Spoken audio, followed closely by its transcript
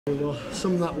Well,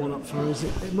 sum that one up for us.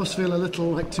 It must feel a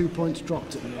little like 2 points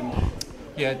dropped at the end.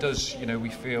 Yeah, it does. You know, we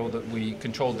feel that we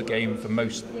controlled the game for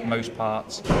most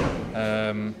parts,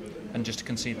 and just to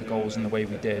concede the goals in the way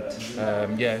we did,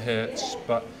 yeah, it hurts.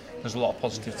 But there's a lot of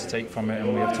positives to take from it,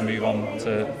 and we have to move on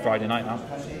to Friday night now.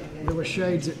 There were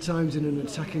shades at times in an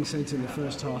attacking sense in the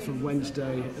first half of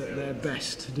Wednesday at their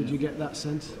best. Did you get that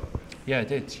sense? Yeah, I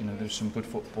did. You know, there's some good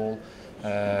football,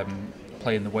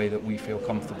 playing the way that we feel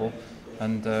comfortable.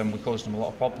 And we caused them a lot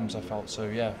of problems, I felt. So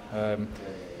yeah,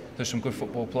 there's some good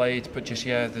football played, but just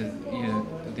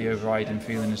the overriding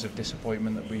feeling is of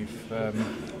disappointment that we've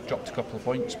dropped a couple of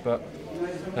points. But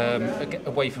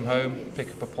away from home,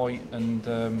 pick up a point and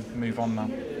move on now.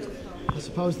 I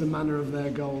suppose the manner of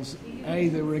their goals, they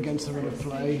were against the run of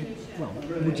play. Well,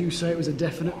 would you say it was a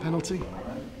definite penalty?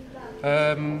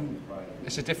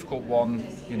 It's a difficult one,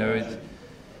 you know.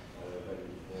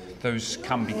 Those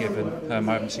can be given. I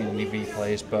haven't seen any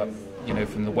replays, but you know,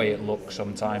 from the way it looks,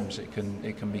 sometimes it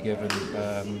can be given.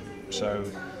 So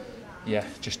yeah,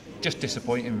 just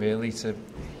disappointing really to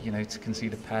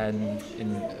concede a pen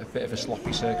in a bit of a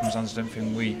sloppy circumstance. I don't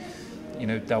think we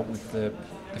dealt with the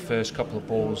first couple of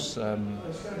balls that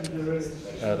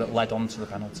led on to the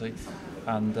penalty,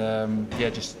 and yeah,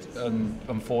 just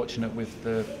unfortunate with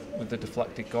the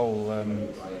deflected goal.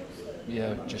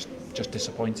 Yeah, just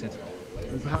disappointed.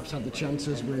 And perhaps had the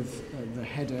chances with the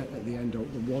header at the end, or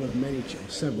one of many,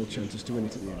 several chances to win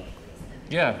it at the end.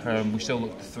 Yeah, we still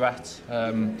looked a threat.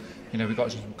 We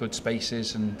got some good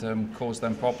spaces and caused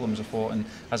them problems, I thought. And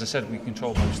as I said, we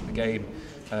controlled most of the game.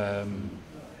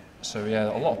 So yeah,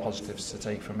 a lot of positives to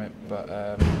take from it.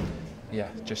 But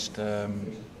yeah, just a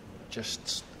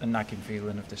nagging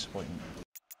feeling of disappointment.